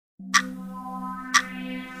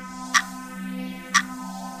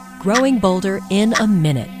Growing bolder in a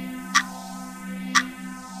minute.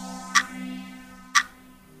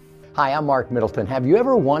 Hi, I'm Mark Middleton. Have you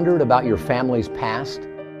ever wondered about your family's past?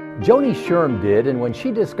 Joanie Schirm did, and when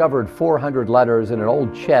she discovered 400 letters in an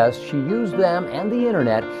old chest, she used them and the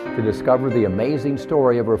internet to discover the amazing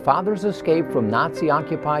story of her father's escape from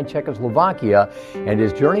Nazi-occupied Czechoslovakia and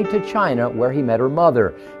his journey to China, where he met her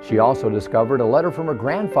mother. She also discovered a letter from her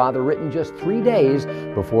grandfather written just 3 days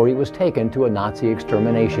before he was taken to a Nazi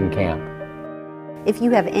extermination camp. If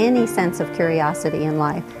you have any sense of curiosity in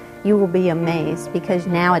life, you will be amazed, because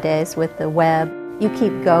nowadays with the web, you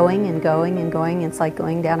keep going and going and going. It's like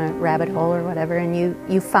going down a rabbit hole or whatever, and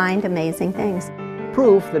you find amazing things.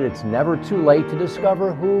 Proof that it's never too late to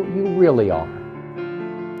discover who you really are.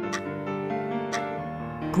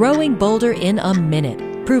 Growing bolder in a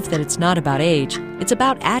minute. Proof that it's not about age, it's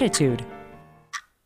about attitude.